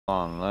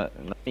on, let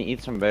me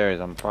eat some berries.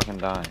 I'm fucking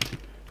dying.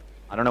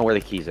 I don't know where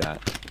the key's at.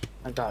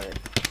 I got it.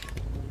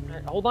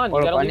 Right, hold on,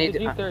 you gotta leave the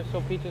Jeep there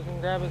so Peaches can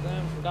grab his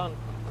gun.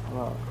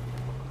 Oh.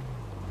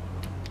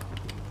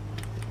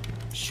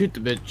 Shoot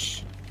the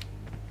bitch.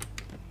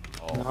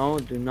 Oh. No,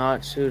 do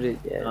not shoot it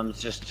yet.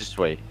 Just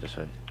wait,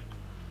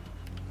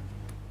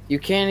 You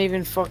can't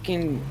even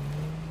fucking...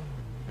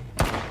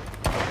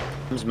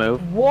 Let's move.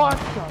 What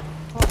the fuck?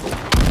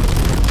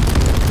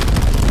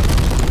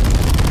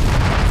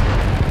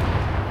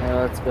 Yeah,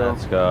 let's go.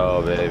 Let's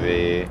go,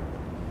 baby.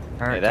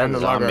 Alright, Hey, that's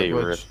zombie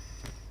glitch. rip.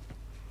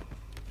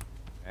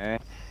 Okay.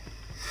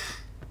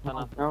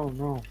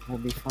 No, we'll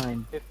be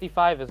fine.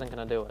 55 isn't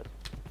gonna do it.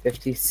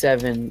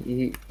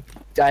 57.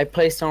 I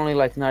placed only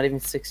like not even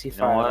 65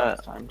 You know what?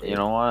 last time, dude. You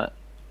know what?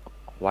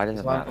 Why does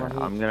it matter?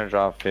 I'm gonna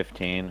drop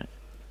 15.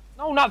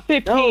 No, not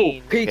 15!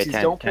 No, Peaches, Okay,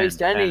 10, don't 10, place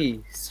 10.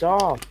 any.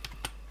 Stop.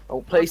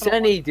 Don't place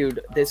any, dude.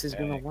 This is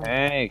gonna win.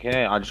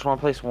 Okay, I just want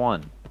to place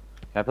one. Can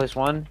I place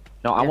one?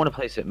 No, I want to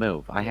place it.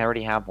 Move. I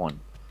already have one.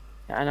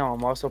 Yeah, I know.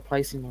 I'm also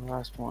placing the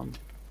last one.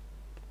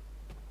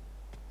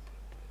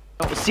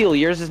 No, Seal,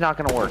 yours is not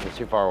gonna work. It's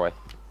too far away.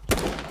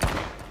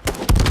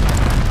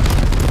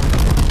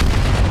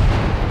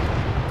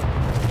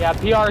 Yeah,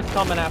 PR is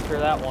coming after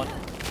that one.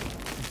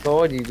 I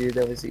told you, dude.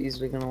 That was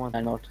easily gonna win.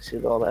 I know to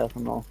shoot all that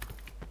ethanol.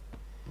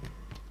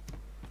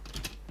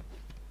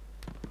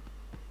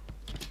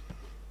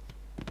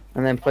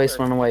 And then place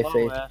one away,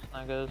 Faith.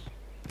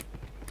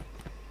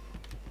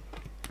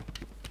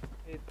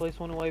 Hey, place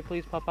one away,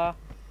 please, Papa.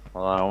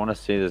 Hold on, I want to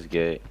see this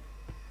gate.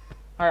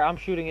 Alright, I'm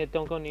shooting it.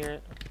 Don't go near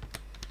it.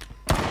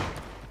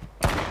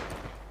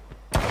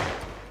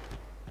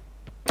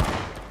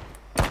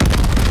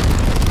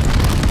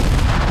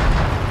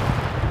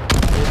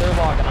 They're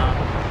logging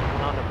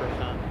on.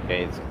 100%.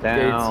 Gates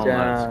down.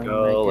 Let's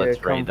go.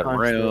 Let's raid the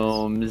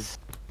rooms.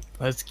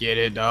 Let's get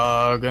it,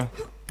 dog. All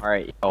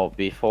right. Oh,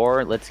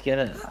 before let's get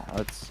it.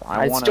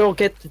 I wanna... still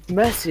get the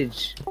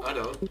message. I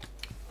don't.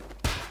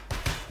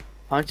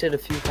 Punch it a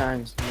few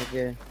times.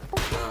 Okay.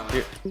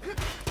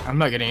 I'm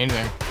not getting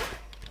anything.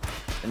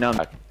 No.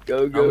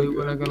 Go. You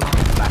can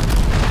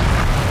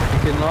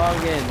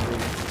log in,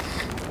 dude.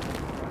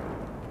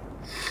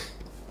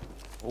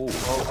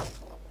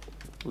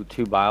 Ooh,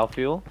 2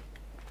 biofuel.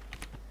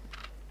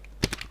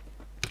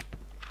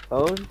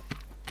 Code?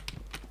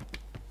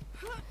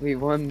 We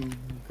won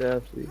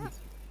the please.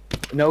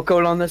 No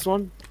code on this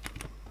one?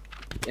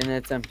 And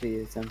it's empty,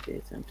 it's empty.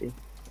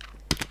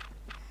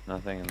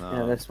 Nothing in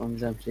Yeah, this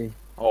one's empty.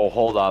 Oh,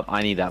 hold up.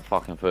 I need that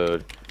fucking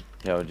food.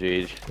 Yo,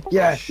 Jeej.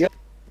 Yeah,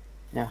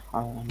 yeah,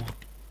 I know.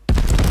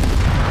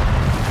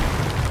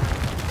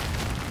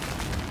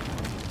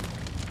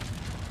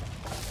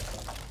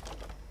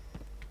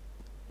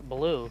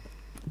 Blue.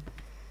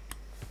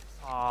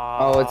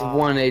 Oh, it's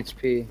 1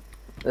 HP.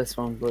 This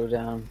one blew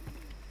down.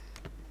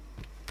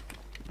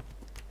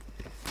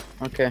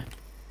 Okay.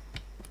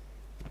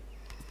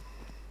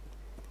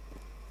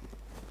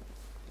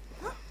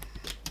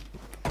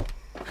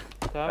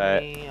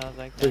 Got me. I was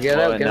like, So get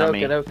out. Oh, it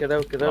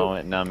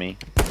nummy.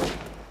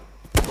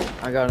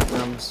 I got it,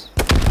 numbs.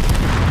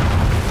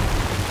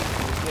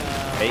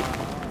 Hey.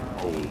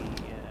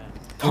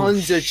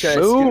 Tons of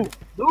chests.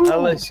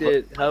 Hella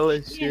shit.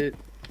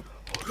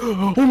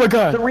 Oh my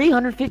god!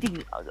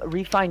 350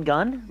 refined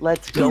gun?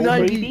 Let's go,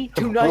 290, baby.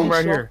 290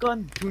 right here.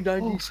 shotgun.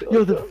 290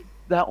 shotgun. Yo,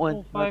 that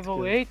one.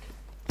 508.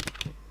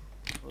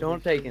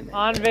 Don't take it.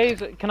 On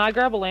vase, can I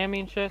grab a lammy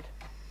and shit?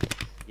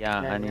 Yeah,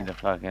 I need a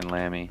fucking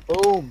lammy.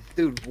 Boom,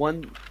 dude.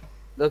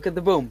 Look at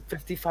the boom.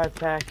 55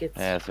 packets.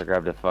 Yeah, so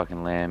grab the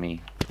fucking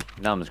lammy.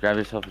 Nums, grab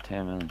yourself a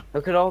 10 million.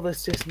 Look at all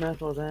this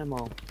dismantled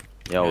ammo.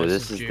 Yo, Yeah,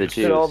 this is the juice.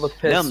 Look at all the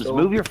pistol. Nums,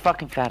 move your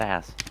fucking fat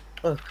ass.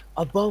 Look,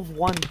 above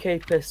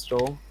 1K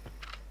pistol.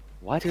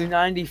 What?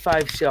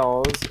 295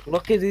 shells.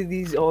 Look at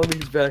all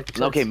these back.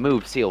 Okay,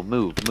 move, Seal,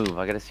 move.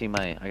 I gotta see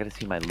my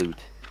loot.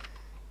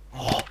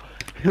 Oh,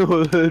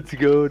 let's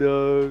go,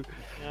 dog.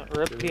 Yeah,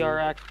 rip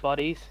PRX,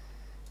 buddies.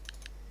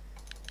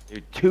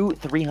 Dude,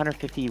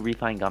 350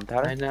 refined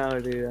gunpowder. I know,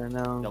 dude. I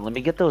know. Yo, let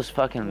me get those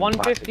fucking.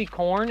 150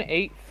 corn,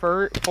 8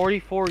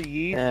 44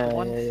 yeast, Yeah,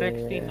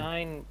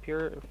 169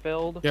 pure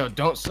filled. Yo,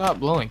 don't stop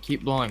blowing.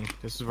 Keep blowing.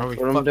 This is where we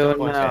That's what I'm fucked doing up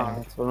one now. time.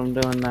 That's what I'm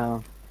doing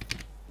now.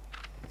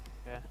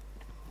 Yeah.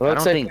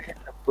 Looks don't like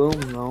boom.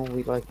 No,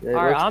 we like that.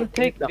 Alright, I'm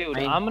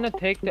gonna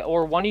take the,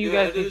 or one of you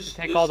guys needs to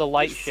take all the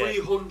light shit.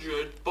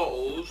 300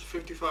 bottles,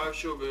 55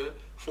 sugar,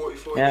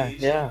 44 yeast.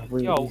 Yeah.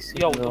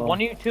 One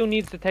of you two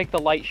needs to take the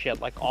light shit,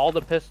 like all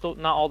the pistol,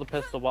 not all the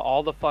pistol, but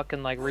all the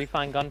fucking like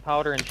refined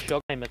gunpowder and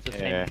sugar. It's the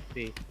same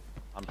HP.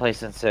 I'm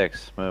placing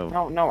 6. Move.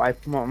 No,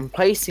 I'm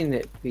placing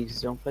it.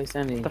 Please don't place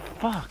any. What the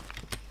fuck?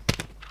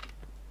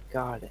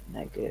 Got it,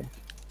 nigga.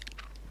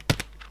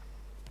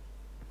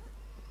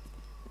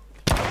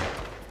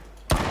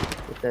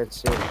 Get that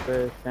shit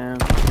first, fam.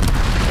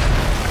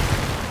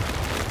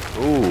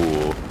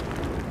 Ooh.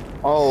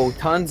 Oh,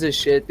 tons of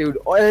shit, dude.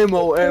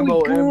 Ammo.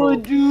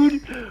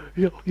 Dude.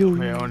 Yo.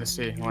 Wait, I wanna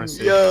see.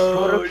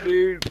 Yo,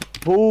 dude.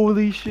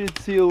 Holy shit,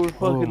 Seal, we're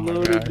fucking my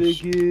loaded, gosh. big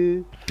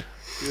kid.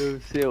 Yo,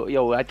 Seal.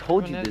 Yo, I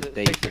told you this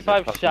base is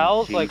 65 fucking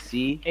shells, like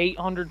juicy.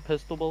 800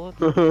 pistol bullets.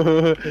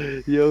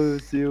 Yo,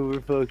 Seal,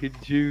 we're fucking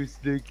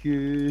juiced,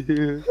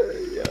 nigga.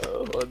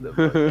 Yo, what the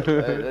fuck?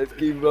 Alright, let's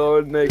keep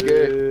going,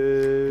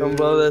 nigga. Come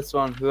blow this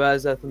one. Who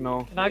has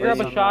ethanol? Can I grab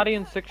a shotty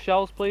and 6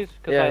 shells, please?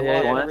 Cause Yeah, I yeah,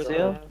 lost yeah. Want everything.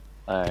 Seal?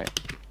 Alright.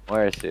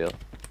 Where is Seal?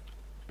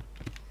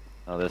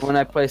 Oh, this. When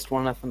I placed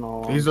one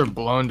ethanol. These are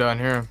blown down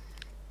here.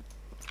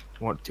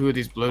 What? 2 of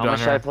these blew How down much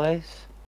should I here. place?